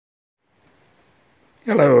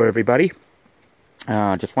Hello everybody,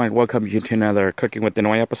 just wanted to welcome you to another Cooking with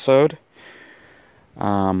Denoy episode.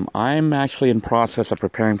 I'm actually in process of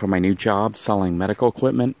preparing for my new job selling medical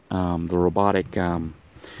equipment, the robotic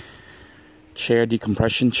chair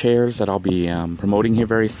decompression chairs that I'll be promoting here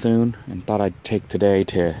very soon, and thought I'd take today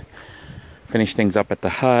to finish things up at the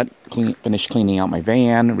hut, finish cleaning out my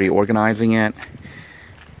van, reorganizing it,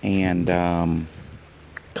 and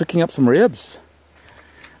cooking up some ribs.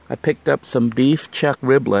 I picked up some beef chuck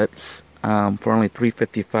riblets for only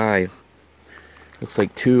 $3.55. Looks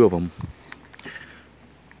like two of them.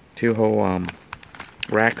 Two whole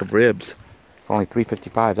rack of ribs for only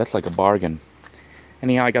 $3.55. That's like a bargain.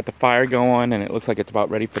 Anyhow, I got the fire going and it looks like it's about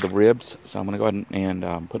ready for the ribs. So I'm going to go ahead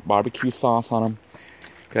and put barbecue sauce on them.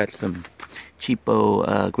 Got some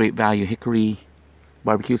cheapo Great Value Hickory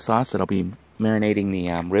barbecue sauce that I'll be marinating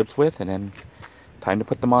the ribs with. And then time to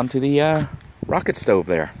put them onto the rocket stove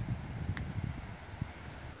there.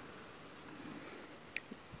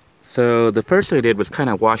 So the first thing I did was kind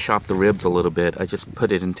of wash off the ribs a little bit. I just put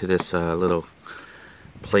it into this little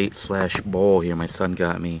plate slash bowl here my son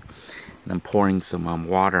got me. And I'm pouring some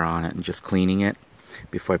water on it and just cleaning it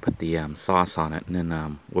before I put the sauce on it. And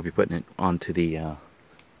then we'll be putting it onto the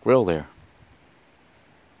grill there.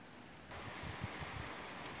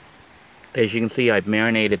 As you can see, I've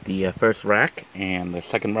marinated the first rack, and the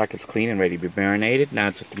second rack is clean and ready to be marinated. Now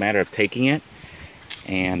it's just a matter of taking it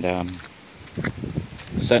and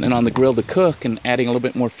setting it on the grill to cook and adding a little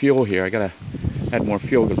bit more fuel here. I gotta add more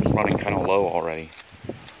fuel because it's running kind of low already.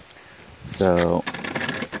 So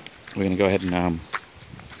we're gonna go ahead and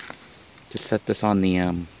just set this on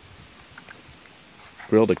the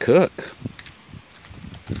grill to cook.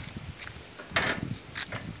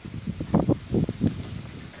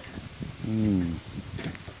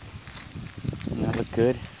 That look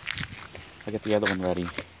good. I'll get the other one ready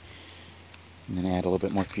and then add a little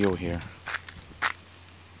bit more fuel here.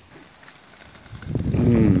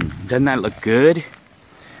 Doesn't that look good?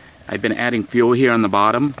 I've been adding fuel here on the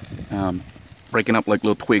bottom, breaking up like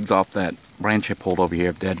little twigs off that branch I pulled over here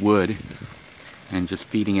of dead wood, and just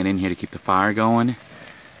feeding it in here to keep the fire going.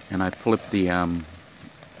 And I flipped the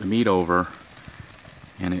meat over,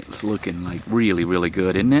 and it's looking like really, really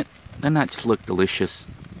good, isn't it? Doesn't that just look delicious?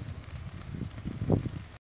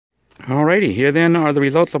 Alrighty, here then are the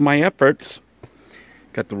results of my efforts.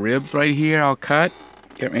 Got the ribs right here, all cut.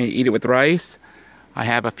 Get ready to eat it with rice. I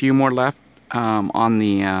have a few more left on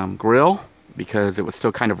the grill because it was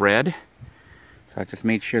still kind of red. So I just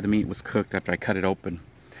made sure the meat was cooked after I cut it open.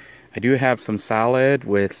 I do have some salad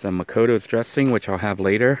with some Makoto's dressing, which I'll have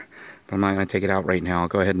later. But I'm not going to take it out right now. I'll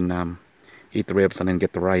go ahead and eat the ribs and then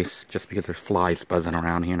get the rice, just because there's flies buzzing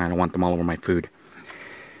around here and I don't want them all over my food.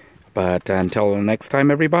 But until next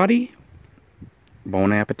time, everybody,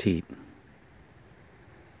 bon appetit.